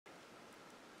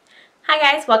Hi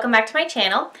guys, welcome back to my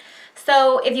channel.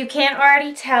 So if you can't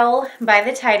already tell by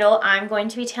the title, I'm going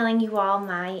to be telling you all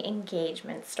my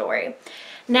engagement story.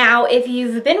 Now, if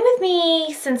you've been with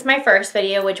me since my first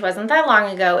video, which wasn't that long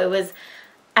ago, it was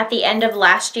at the end of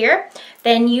last year,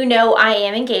 then you know I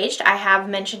am engaged. I have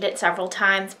mentioned it several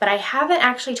times, but I haven't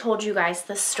actually told you guys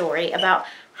the story about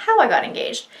how I got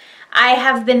engaged. I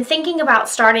have been thinking about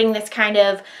starting this kind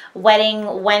of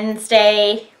Wedding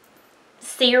Wednesday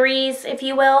series, if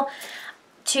you will,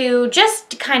 to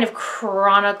just kind of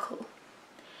chronicle.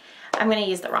 I'm going to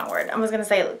use the wrong word. I was going to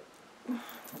say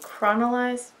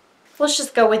chronolize. Let's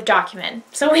just go with document.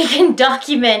 So we can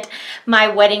document my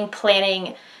wedding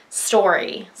planning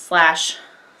story slash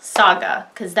saga,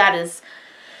 because that is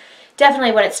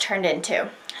definitely what it's turned into.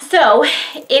 So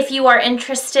if you are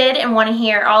interested and want to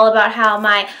hear all about how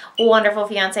my wonderful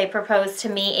fiance proposed to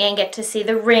me and get to see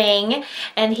the ring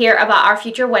and hear about our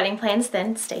future wedding plans,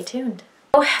 then stay tuned.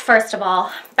 First of all,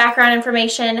 background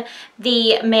information.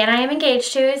 The man I am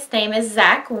engaged to, his name is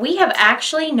Zach. We have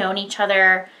actually known each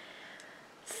other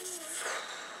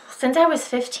since I was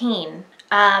 15.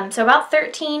 So about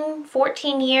 13,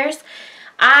 14 years.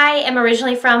 I am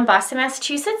originally from Boston,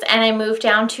 Massachusetts, and I moved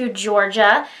down to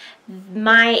Georgia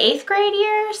my 8th grade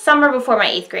year, summer before my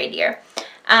 8th grade year.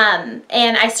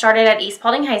 And I started at East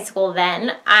Paulding High School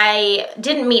then. I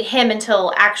didn't meet him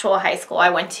until actual high school. I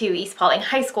went to East Paulding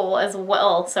High School as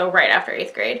well, so right after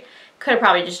 8th grade. Could have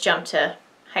probably just jumped to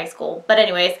high school. But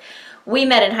anyways, we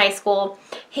met in high school.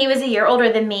 He was a year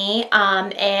older than me,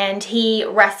 and he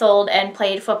wrestled and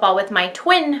played football with my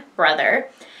twin brother.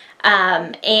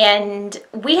 And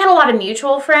we had a lot of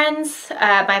mutual friends.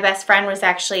 My best friend was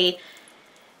actually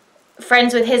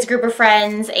friends with his group of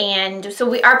friends, and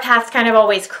so our paths kind of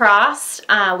always crossed.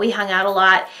 We hung out a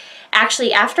lot.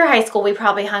 Actually, after high school, we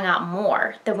probably hung out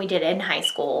more than we did in high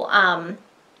school. And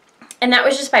that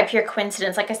was just by pure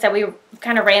coincidence. Like I said, we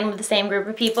kind of ran with the same group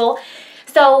of people.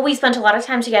 So we spent a lot of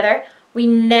time together. We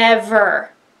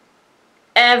never,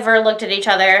 ever looked at each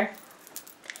other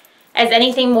as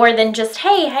anything more than just,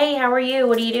 hey, how are you?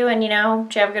 What are you doing? You know,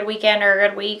 did you have a good weekend or a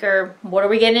good week? Or what are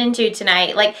we getting into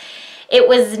tonight? Like, it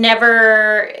was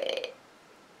never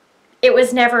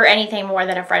anything more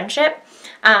than a friendship.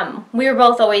 We were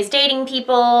both always dating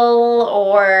people,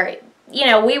 or, you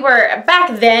know,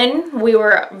 back then, we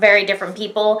were very different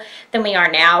people than we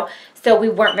are now. So we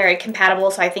weren't very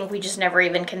compatible, so I think we just never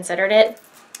even considered it.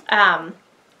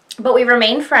 But we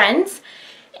remained friends,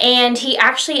 and he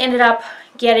actually ended up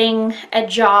getting a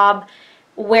job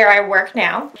where I work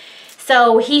now.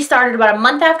 So he started about a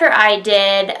month after I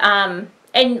did,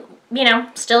 and you know,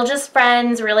 still just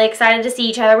friends, really excited to see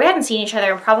each other. We hadn't seen each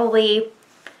other in probably,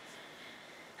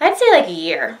 I'd say like a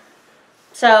year.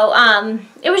 So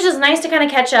it was just nice to kind of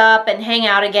catch up and hang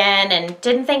out again, and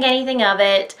didn't think anything of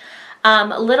it.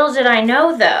 Little did I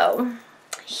know though,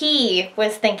 he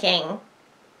was thinking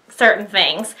certain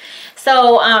things.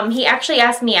 So he actually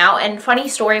asked me out, and funny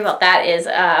story about that is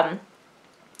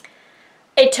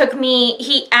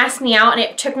he asked me out, and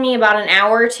it took me about an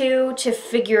hour or two to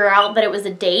figure out that it was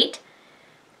a date.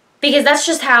 Because that's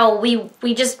just how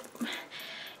it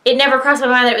never crossed my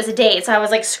mind that it was a date. So I was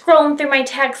like scrolling through my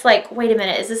text like, wait a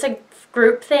minute, is this a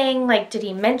group thing? Like, did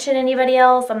he mention anybody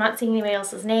else? I'm not seeing anybody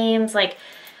else's names. Like,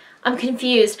 I'm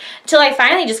confused. Until I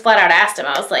finally just flat out asked him.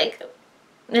 I was like,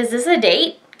 is this a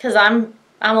date? Because I'm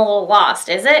a little lost.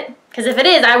 Is it? Because if it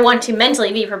is, I want to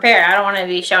mentally be prepared. I don't want to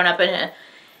be showing up in a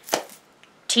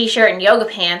t-shirt and yoga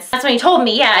pants. That's when he told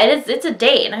me, yeah, it's a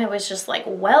date. And I was just like,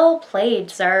 well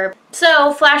played, sir.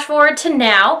 So flash forward to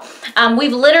now.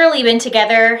 We've literally been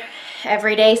together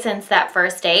every day since that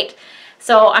first date.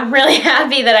 So I'm really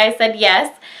happy that I said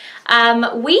yes.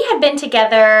 We had been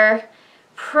together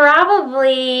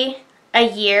probably a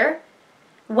year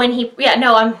when he, what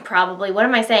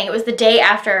am I saying? It was the day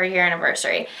after our year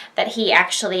anniversary that he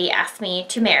actually asked me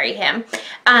to marry him.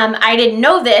 I didn't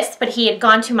know this, but he had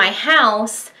gone to my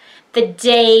house the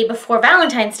day before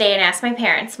Valentine's Day and asked my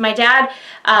parents. My dad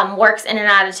works in and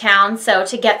out of town, so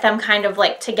to get them kind of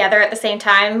like together at the same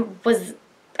time was,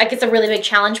 I guess, a really big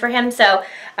challenge for him. So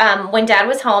when Dad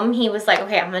was home, he was like,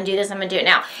 okay, I'm gonna do this, I'm gonna do it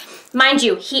now. Mind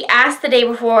you, he asked the day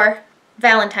before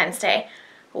Valentine's Day.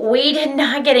 We did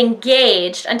not get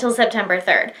engaged until September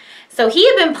 3rd. So he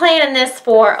had been planning this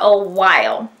for a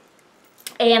while.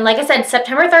 And like I said,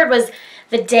 September 3rd was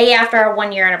the day after our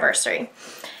 1-year anniversary.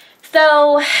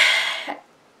 So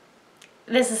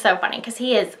this is so funny because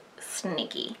he is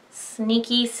sneaky.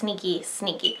 Sneaky, sneaky,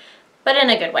 sneaky. But in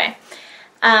a good way.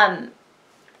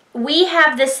 We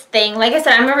have this thing, like I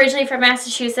said, I'm originally from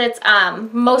Massachusetts.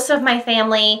 Most of my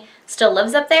family still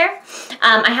lives up there.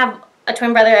 I have a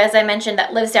twin brother, as I mentioned,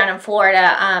 that lives down in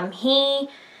Florida. He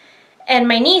and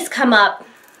my niece come up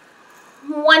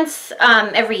once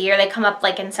every year. They come up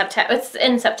like in September. It's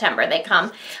in September. They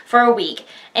come for a week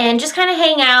and just kind of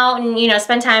hang out and, you know,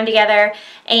 spend time together.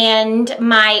 And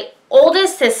my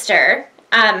oldest sister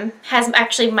has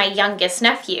actually my youngest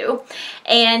nephew,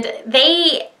 and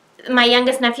my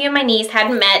youngest nephew and my niece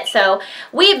hadn't met, so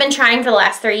we had been trying for the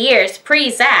last 3 years,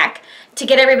 pre-Zach, to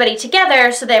get everybody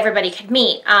together so that everybody could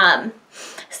meet.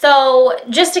 So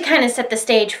just to kind of set the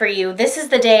stage for you, this is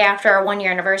the day after our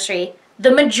 1-year anniversary.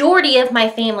 The majority of my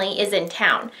family is in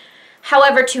town.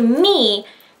 However, to me,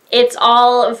 it's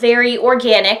all very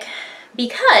organic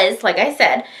because, like I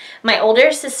said, my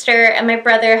older sister and my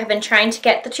brother have been trying to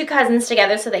get the 2 cousins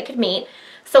together so they could meet.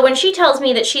 So when she tells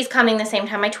me that she's coming the same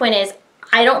time my twin is,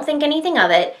 I don't think anything of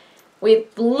it. We've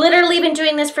literally been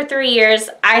doing this for 3 years.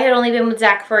 I had only been with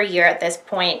Zach for a year at this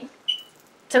point.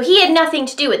 So he had nothing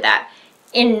to do with that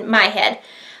in my head.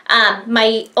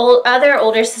 My other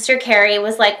older sister, Carrie,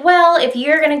 was like, well, if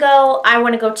you're going to go, I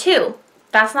want to go too.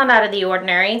 That's not out of the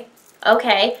ordinary.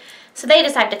 Okay. So they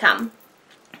decide to come.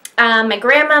 My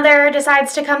grandmother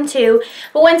decides to come too.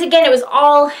 But once again, it was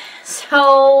all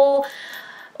so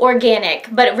organic,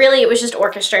 but really it was just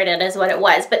orchestrated is what it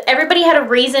was. But everybody had a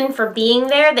reason for being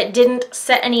there that didn't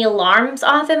set any alarms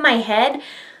off in my head,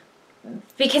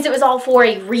 because it was all for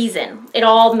a reason. It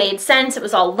all made sense. It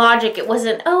was all logic. It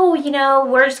wasn't, oh, you know,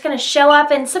 we're just going to show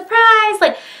up and surprise.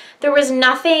 Like, there was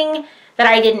nothing that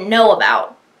I didn't know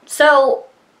about. So,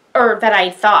 or that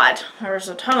I thought. There was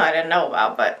a ton I didn't know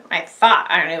about, but I thought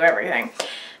I knew everything.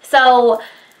 So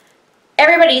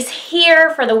everybody's here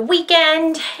for the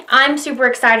weekend. I'm super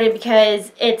excited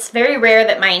because it's very rare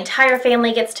that my entire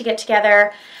family gets to get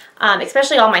together,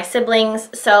 especially all my siblings.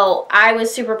 So I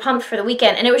was super pumped for the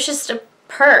weekend, and it was just a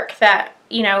perk that,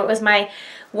 you know, it was my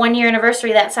 1-year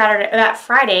anniversary that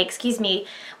Friday, excuse me,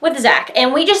 with Zach,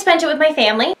 and we just spent it with my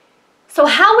family. So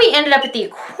how we ended up at the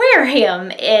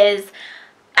aquarium is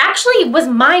actually was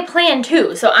my plan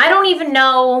too. So I don't even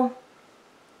know.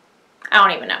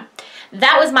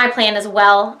 That was my plan as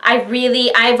well.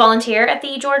 I volunteer at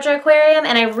the Georgia Aquarium,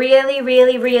 and I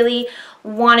really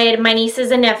wanted my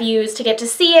nieces and nephews to get to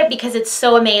see it because it's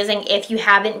so amazing. If you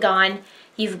haven't gone,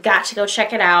 you've got to go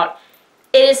check it out.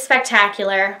 It is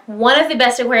spectacular. One of the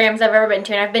best aquariums I've ever been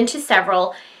to, and I've been to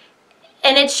several,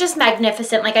 and it's just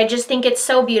magnificent. Like, I just think it's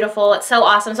so beautiful. It's so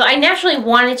awesome. So I naturally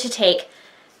wanted to take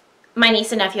my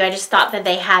niece and nephew. I just thought that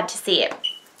they had to see it.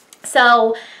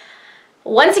 So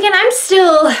once again, I'm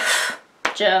still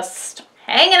just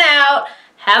hanging out,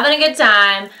 having a good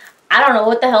time. I don't know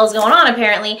what the hell is going on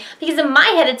apparently, because in my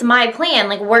head it's my plan.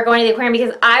 Like, we're going to the aquarium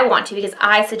because I want to, because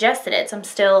I suggested it. So I'm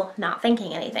still not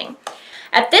thinking anything.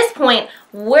 At this point,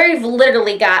 we've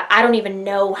literally got, I don't even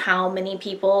know how many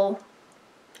people,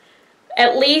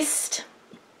 at least,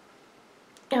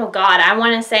 oh God, I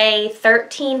want to say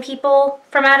 13 people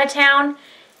from out of town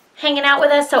hanging out with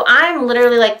us. So I'm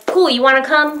literally like, cool, you want to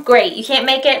come? Great. You can't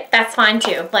make it? That's fine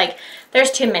too. Like,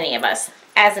 there's too many of us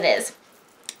as it is.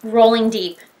 Rolling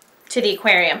deep to the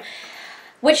aquarium,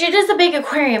 which it is a big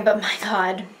aquarium, but my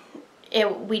God,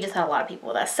 we just had a lot of people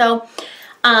with us. So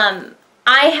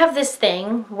I have this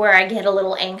thing where I get a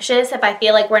little anxious if I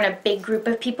feel like we're in a big group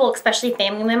of people, especially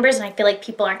family members, and I feel like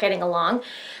people aren't getting along.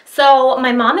 So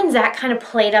my mom and Zach kind of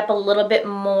played up a little bit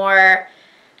more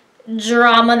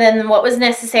drama than what was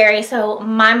necessary. So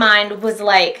my mind was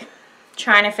like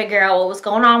trying to figure out what was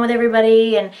going on with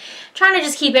everybody and trying to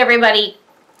just keep everybody,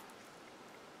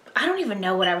 I don't even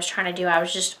know what I was trying to do. I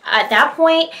was just, at that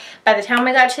point, by the time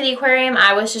I got to the aquarium,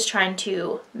 I was just trying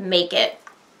to make it.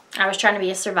 I was trying to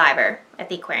be a survivor at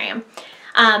the aquarium.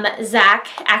 Zach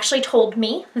actually told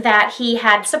me that he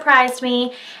had surprised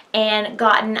me and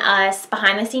gotten us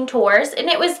behind the scene tours, and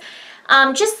it was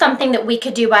just something that we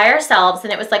could do by ourselves,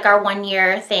 and it was like our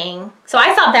 1-year thing. So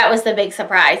I thought that was the big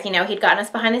surprise. You know, he'd gotten us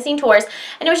behind the scene tours,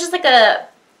 and it was just like a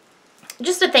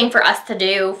thing for us to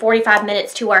do, 45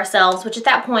 minutes to ourselves, which at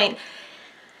that point,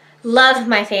 love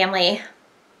my family,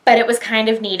 but it was kind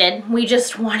of needed. We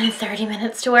just wanted 30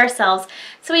 minutes to ourselves.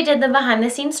 So we did the behind the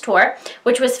scenes tour,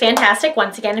 which was fantastic.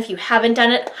 Once again, if you haven't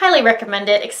done it, highly recommend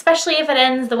it, especially if it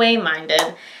ends the way mine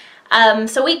did.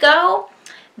 So we go,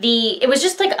 it was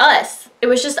just like us. It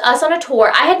was just us on a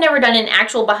tour. I had never done an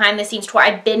actual behind the scenes tour.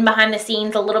 I'd been behind the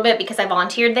scenes a little bit because I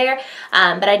volunteered there,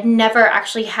 but I'd never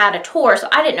actually had a tour, so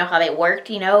I didn't know how they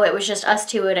worked, you know. It was just us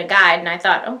two and a guide, and I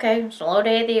thought, okay, slow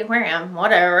day at the aquarium,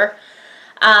 whatever.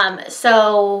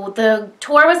 So the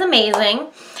tour was amazing.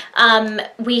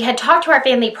 We had talked to our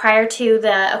family prior to.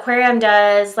 The aquarium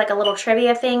does like a little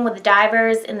trivia thing with the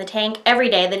divers in the tank every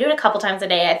day. They do it a couple times a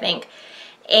day, I think.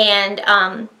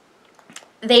 and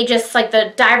they just, like,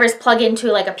 the divers plug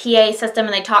into like a PA system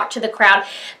and they talk to the crowd.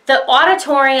 The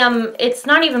auditorium, it's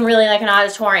not even really like an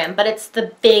auditorium, but it's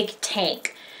the big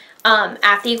tank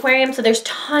at the aquarium. So there's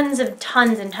tons and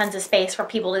tons of space for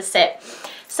people to sit.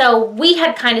 So we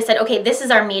had kind of said, okay, this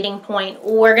is our meeting point.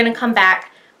 We're going to come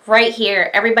back right here.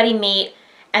 Everybody meet,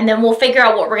 and then we'll figure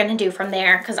out what we're going to do from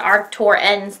there, because our tour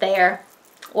ends there.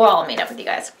 We'll all meet up with you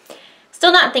guys.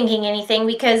 Still not thinking anything,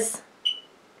 because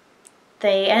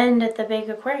they end at the big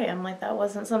aquarium. Like, that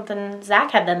wasn't something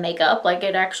Zach had them make up. Like,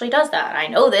 it actually does that. I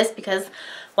know this because,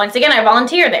 once again, I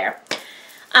volunteer there.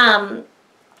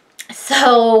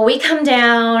 So we come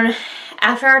down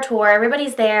after our tour.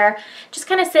 Everybody's there, just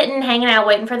kind of sitting, hanging out,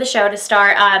 waiting for the show to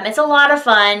start. It's a lot of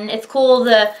fun. It's cool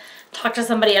to talk to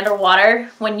somebody underwater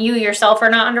when you yourself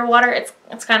are not underwater.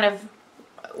 It's kind of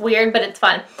weird, but it's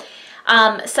fun.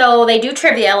 So they do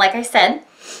trivia, like I said,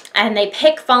 and they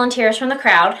pick volunteers from the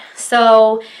crowd.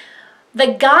 So the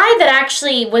guy that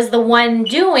actually was the one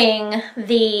doing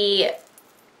the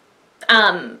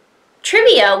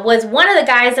trivia was one of the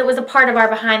guys that was a part of our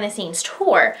behind the scenes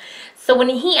tour. So when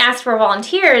he asked for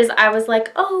volunteers, I was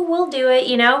like, oh, we'll do it,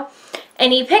 you know,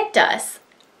 and he picked us.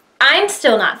 I'm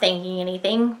still not thinking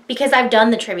anything because I've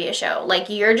done the trivia show. Like,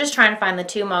 you're just trying to find the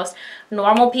two most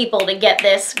normal people to get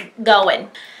this going.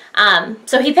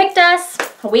 So he picked us.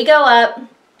 We go up.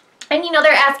 And, you know,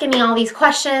 they're asking me all these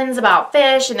questions about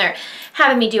fish, and they're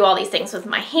having me do all these things with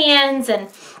my hands, and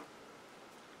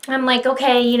I'm like,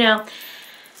 okay, you know.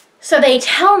 So they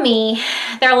tell me,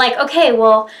 they're like, okay,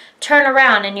 well, turn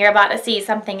around and you're about to see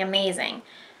something amazing.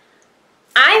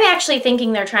 I'm actually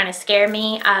thinking they're trying to scare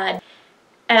me, and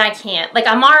I can't. Like,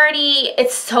 I'm already,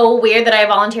 it's so weird that I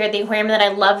volunteer at the aquarium, that I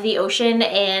love the ocean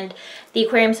and the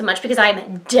aquarium so much, because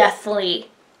I'm deathly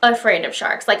afraid of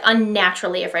sharks, like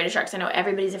unnaturally afraid of sharks. I know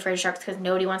everybody's afraid of sharks because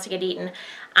nobody wants to get eaten.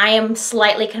 I am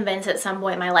slightly convinced at some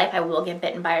point in my life I will get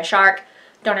bitten by a shark.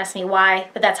 Don't ask me why,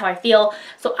 but that's how I feel.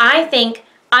 So I think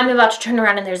I'm about to turn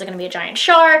around and there's going to be a giant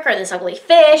shark or this ugly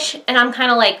fish, and I'm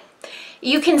kind of like,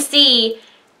 you can see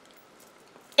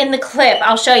in the clip,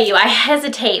 I'll show you, I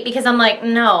hesitate because I'm like,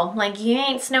 no, like, you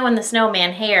ain't snowing the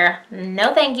snowman here.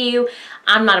 No thank you.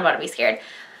 I'm not about to be scared.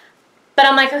 But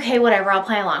I'm like, okay, whatever, I'll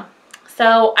play along.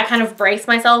 So I kind of brace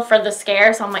myself for the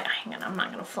scare. So I'm like, hang on, I'm not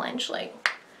going to flinch. Like,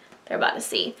 they're about to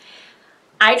see.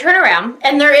 I turn around,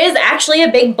 and there is actually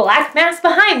a big black mass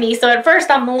behind me. So at first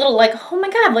I'm a little like, oh my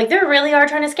God, like, they really are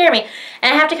trying to scare me.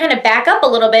 And I have to kind of back up a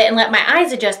little bit and let my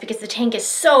eyes adjust because the tank is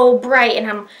so bright, and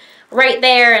I'm right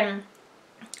there, and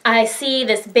I see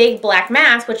this big black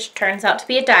mass, which turns out to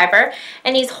be a diver,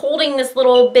 and he's holding this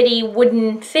little bitty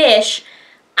wooden fish.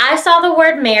 I saw the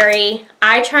word Mary.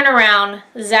 I turn around.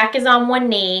 Zach is on one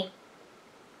knee.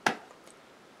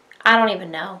 I don't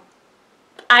even know.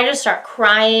 I just start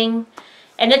crying.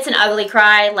 And it's an ugly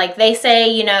cry. Like they say,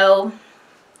 you know,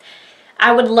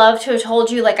 I would love to have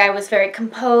told you like I was very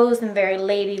composed and very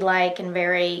ladylike and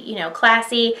very, you know,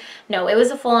 classy. No, it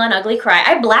was a full-on ugly cry.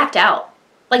 I blacked out.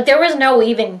 Like there was no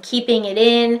even keeping it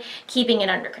in, keeping it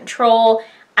under control.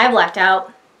 I blacked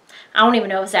out. I don't even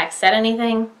know if Zach said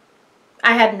anything.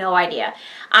 I had no idea.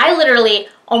 I literally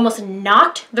almost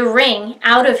knocked the ring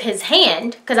out of his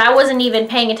hand because I wasn't even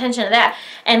paying attention to that,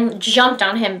 and jumped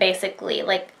on him basically,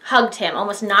 like hugged him,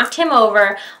 almost knocked him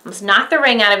over, almost knocked the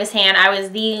ring out of his hand. I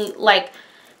was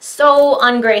so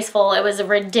ungraceful. It was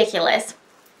ridiculous.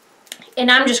 And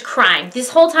I'm just crying. This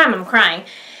whole time I'm crying.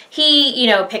 He, you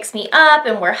know, picks me up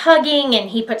and we're hugging,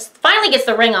 and he finally gets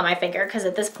the ring on my finger because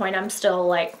at this point I'm still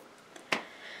like,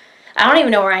 I don't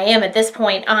even know where I am at this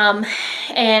point.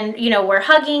 And, you know, we're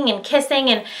hugging and kissing,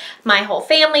 and my whole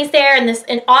family's there, and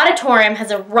an auditorium has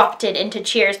erupted into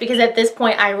cheers because at this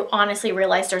point I honestly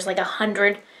realized there's like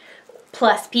 100+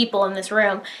 people in this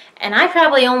room, and I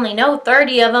probably only know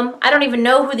 30 of them. I don't even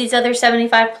know who these other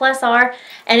 75+ are,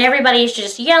 and everybody's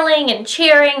just yelling and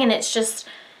cheering, and it's just,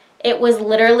 it was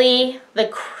literally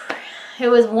it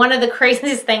was one of the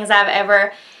craziest things I've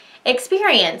ever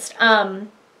experienced.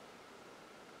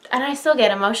 And I still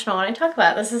get emotional when I talk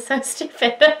about it. This is so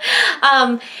stupid.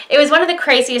 It was one of the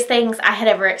craziest things I had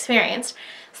ever experienced.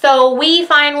 So we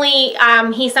finally,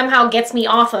 he somehow gets me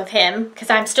off of him because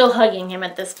I'm still hugging him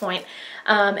at this point.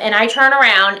 And I turn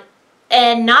around,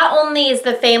 and not only is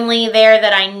the family there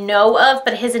that I know of,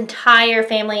 but his entire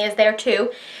family is there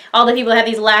too. All the people have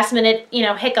these last minute, you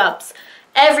know, hiccups.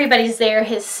 Everybody's there.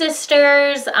 His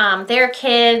sisters, their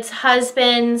kids,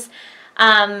 husbands,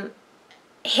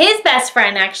 his best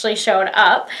friend actually showed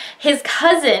up. His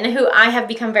cousin, who I have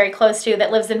become very close to,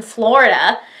 that lives in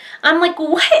Florida. I'm like,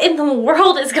 what in the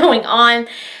world is going on?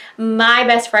 My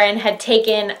best friend had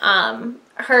taken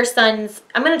her son's,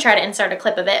 I'm going to try to insert a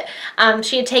clip of it.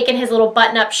 She had taken his little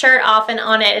button-up shirt off, and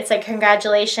on it, it's like,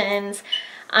 congratulations,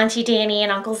 Auntie Danny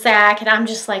and Uncle Zach. And I'm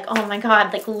just like, oh my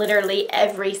God, like literally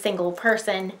every single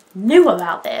person knew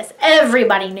about this.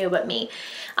 Everybody knew but me.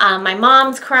 My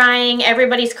mom's crying,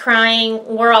 everybody's crying,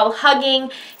 we're all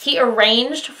hugging. He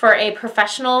arranged for a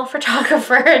professional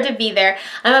photographer to be there.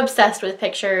 I'm obsessed with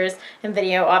pictures and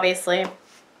video, obviously.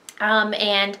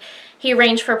 And he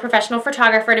arranged for a professional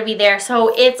photographer to be there,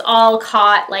 so it's all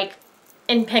caught like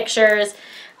in pictures.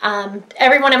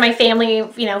 Everyone in my family,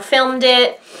 you know, filmed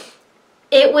it.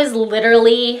 It was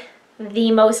literally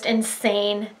the most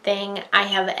insane thing I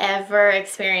have ever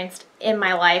experienced in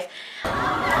my life.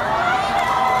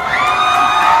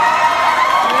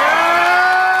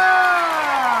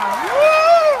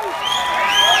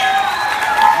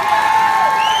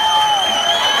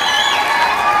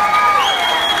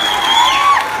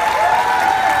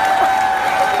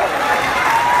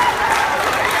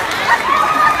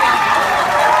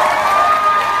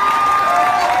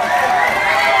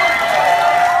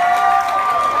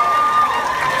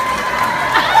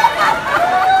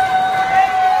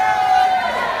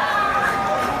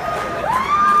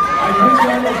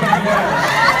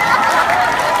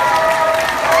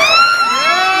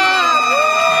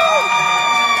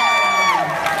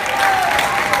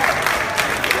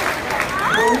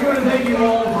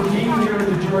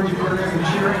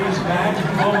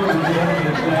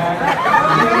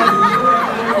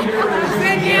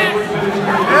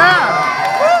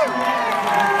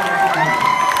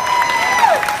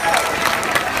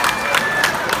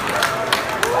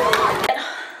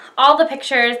 All the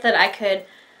pictures that I could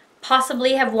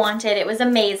possibly have wanted. It was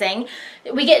amazing.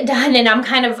 We get done and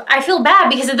I feel bad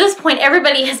because at this point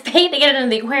everybody has paid to get into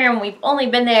the aquarium. We've only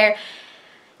been there,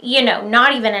 you know,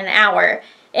 not even an hour.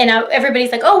 And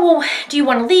everybody's like, oh, well, do you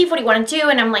want to leave? What do you want to do?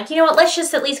 And I'm like, you know what, let's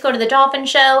just at least go to the dolphin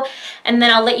show, and then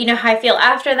I'll let you know how I feel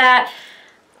after that.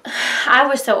 I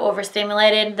was so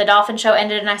overstimulated. The dolphin show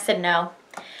ended and I said, no,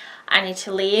 I need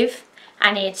to leave.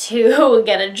 I need to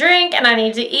get a drink, and I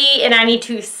need to eat, and I need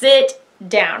to sit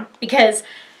down because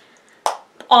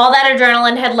all that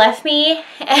adrenaline had left me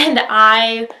and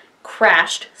I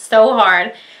crashed so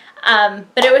hard.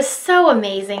 But it was so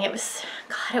amazing. It was,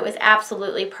 God, it was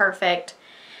absolutely perfect.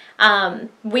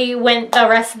 We went the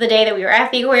rest of the day that we were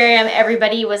at the aquarium.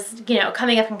 Everybody was, you know,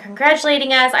 coming up and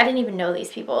congratulating us. I didn't even know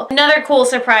these people. Another cool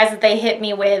surprise that they hit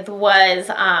me with was,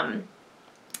 I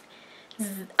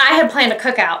had planned a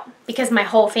cookout because my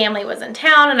whole family was in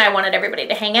town and I wanted everybody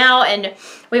to hang out, and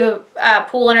we have a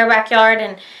pool in our backyard,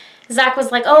 and Zach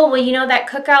was like, oh, well, you know that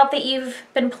cookout that you've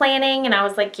been planning? And I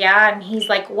was like, yeah. And he's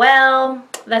like, well,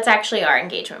 that's actually our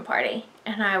engagement party.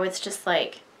 And I was just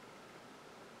like,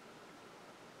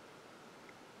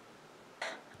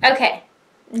 okay,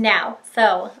 now,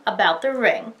 so about the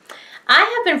ring. I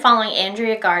have been following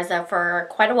Andrea Garza for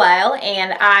quite a while,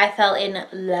 and I fell in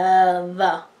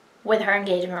love with her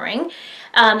engagement ring.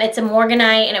 It's a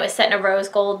morganite, and it was set in a rose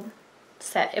gold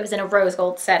set. It was in a rose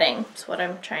gold setting. That's what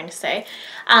I'm trying to say.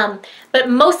 But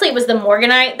mostly it was the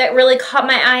morganite that really caught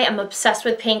my eye. I'm obsessed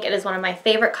with pink. It is one of my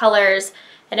favorite colors,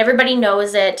 and everybody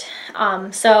knows it.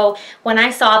 So when I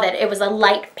saw that it was a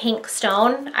light pink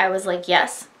stone, I was like,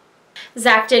 yes.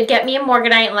 Zach did get me a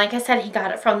morganite, and like I said, he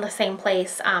got it from the same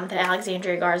place that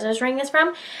Alexandria Garza's ring is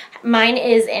from. Mine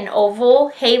is an oval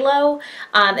halo,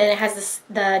 and it has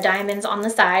the diamonds on the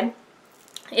side.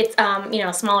 It's, you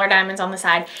know, smaller diamonds on the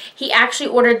side. He actually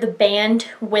ordered the band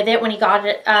with it when he got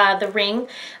it, the ring,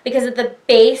 because at the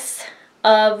base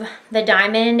of the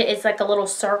diamond is like a little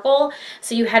circle,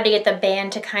 so you had to get the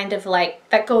band to kind of like,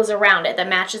 that goes around it, that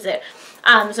matches it.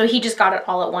 So he just got it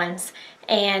all at once.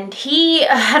 And he,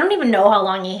 I don't even know how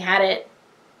long he had it.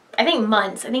 I think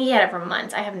months. I think he had it for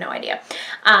months. I have no idea.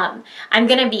 I'm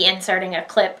going to be inserting a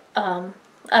clip of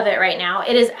it right now.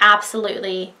 It is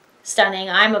absolutely stunning.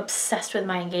 I'm obsessed with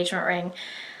my engagement ring.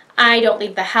 I don't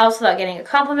leave the house without getting a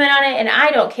compliment on it. And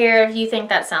I don't care if you think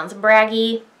that sounds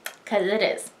braggy, because it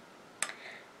is.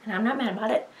 And I'm not mad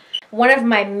about it. One of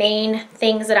my main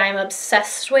things that I'm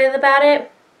obsessed with about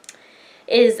it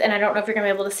is, and I don't know if you're going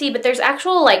to be able to see, but there's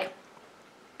actual like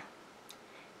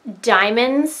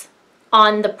diamonds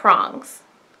on the prongs.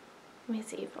 Let me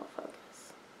see if it'll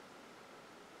focus.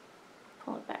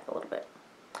 Pull it back a little bit.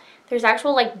 There's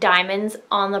actual like diamonds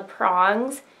on the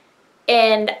prongs,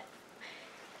 and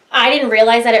I didn't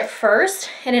realize that at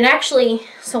first. And it actually,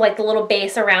 so like the little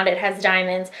base around it has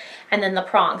diamonds, and then the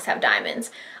prongs have diamonds.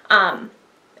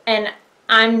 And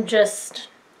I'm just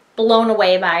blown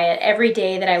away by it. Every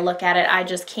day that I look at it, I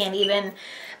just can't even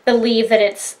believe that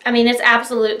it's, I mean, it's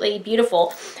absolutely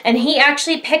beautiful. And he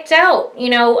actually picked out, you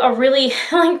know, a really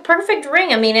like perfect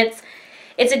ring. I mean, it's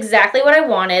exactly what I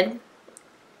wanted.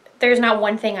 There's not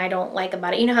one thing I don't like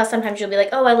about it. You know how sometimes you'll be like,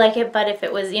 oh, I like it, but if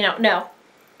it was, you know, no.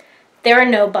 There are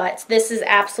no buts. This is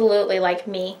absolutely like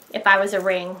me. If I was a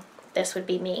ring, this would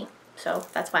be me. So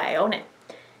that's why I own it.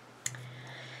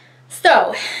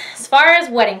 So, as far as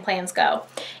wedding plans go,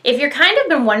 if you're kind of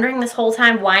been wondering this whole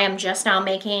time why I'm just now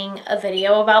making a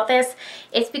video about this,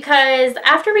 it's because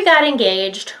after we got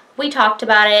engaged, we talked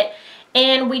about it,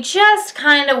 and we just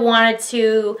kind of wanted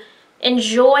to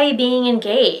enjoy being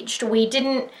engaged. We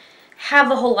didn't have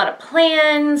a whole lot of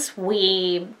plans.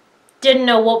 We didn't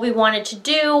know what we wanted to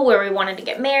do, where we wanted to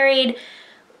get married.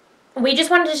 We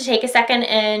just wanted to take a second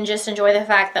and just enjoy the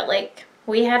fact that, like,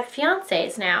 we had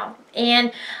fiancés now.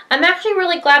 And I'm actually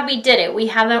really glad we did it. We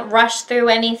haven't rushed through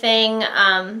anything.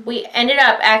 We ended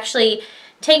up actually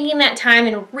taking that time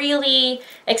and really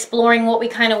exploring what we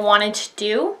kind of wanted to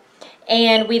do.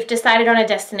 And we've decided on a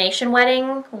destination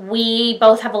wedding. We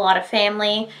both have a lot of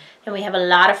family and we have a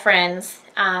lot of friends.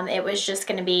 It was just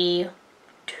going to be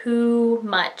too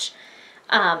much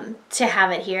to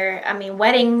have it here. I mean,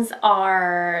 weddings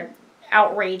are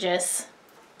outrageous.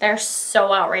 They're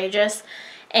so outrageous.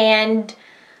 And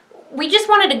we just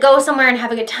wanted to go somewhere and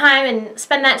have a good time and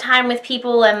spend that time with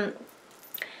people. And,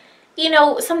 you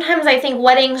know, sometimes I think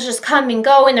weddings just come and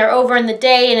go and they're over in the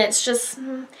day, and it's just,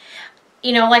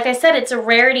 you know, like I said, it's a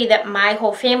rarity that my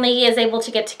whole family is able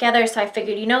to get together. So I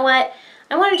figured, you know what?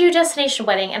 I want to do a destination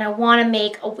wedding, and I want to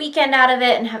make a weekend out of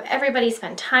it and have everybody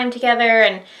spend time together.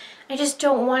 And I just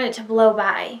don't want it to blow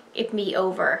by. It be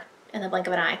over in the blink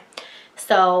of an eye.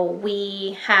 So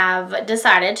we have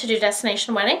decided to do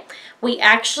destination wedding. We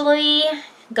actually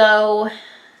go,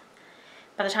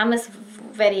 by the time this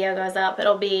video goes up,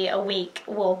 it'll be a week.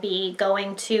 We'll be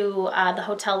going to the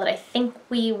hotel that I think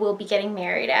we will be getting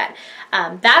married at.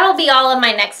 That'll be all in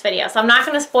my next video, so I'm not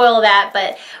going to spoil that,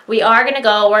 but we are going to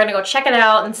go. We're going to go check it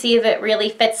out and see if it really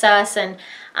fits us, and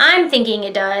I'm thinking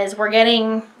it does. We're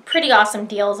getting pretty awesome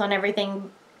deals on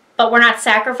everything, but we're not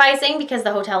sacrificing because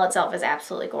the hotel itself is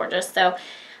absolutely gorgeous. So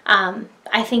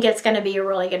I think it's going to be a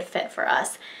really good fit for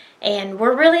us. And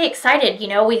we're really excited. You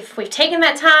know, we've taken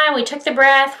that time, we took the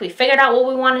breath, we figured out what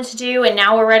we wanted to do, and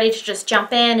now we're ready to just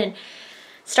jump in and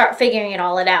start figuring it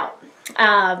all out.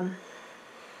 The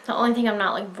only thing I'm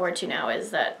not looking forward to now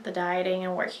is the dieting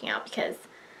and working out, because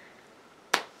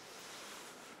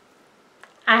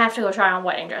I have to go try on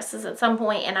wedding dresses at some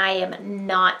point, and I am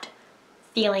not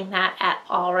feeling that at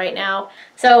all right now.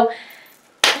 So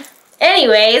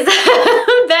anyways,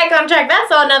 back on track.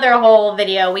 That's another whole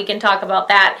video. We can talk about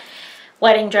that.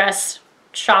 Wedding dress,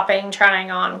 shopping,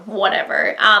 trying on,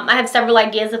 whatever. I have several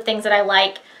ideas of things that I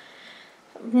like.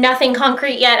 Nothing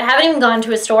concrete yet. I haven't even gone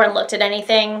to a store and looked at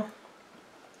anything.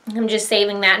 I'm just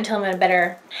saving that until I'm in a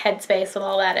better headspace with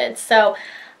all that is. So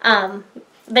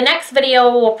the next video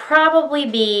will probably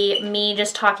be me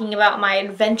just talking about my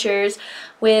adventures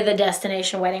with a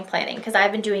destination wedding planning, because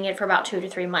I've been doing it for about 2 to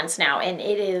 3 months now, and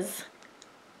it is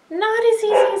not as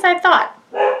easy as I thought.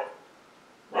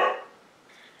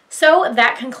 So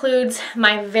that concludes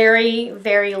my very,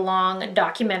 very long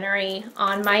documentary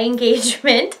on my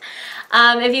engagement.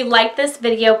 If you liked this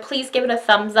video, please give it a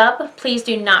thumbs up. Please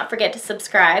do not forget to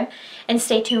subscribe, and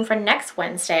stay tuned for next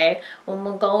Wednesday when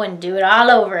we'll go and do it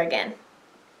all over again.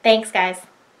 Thanks, guys.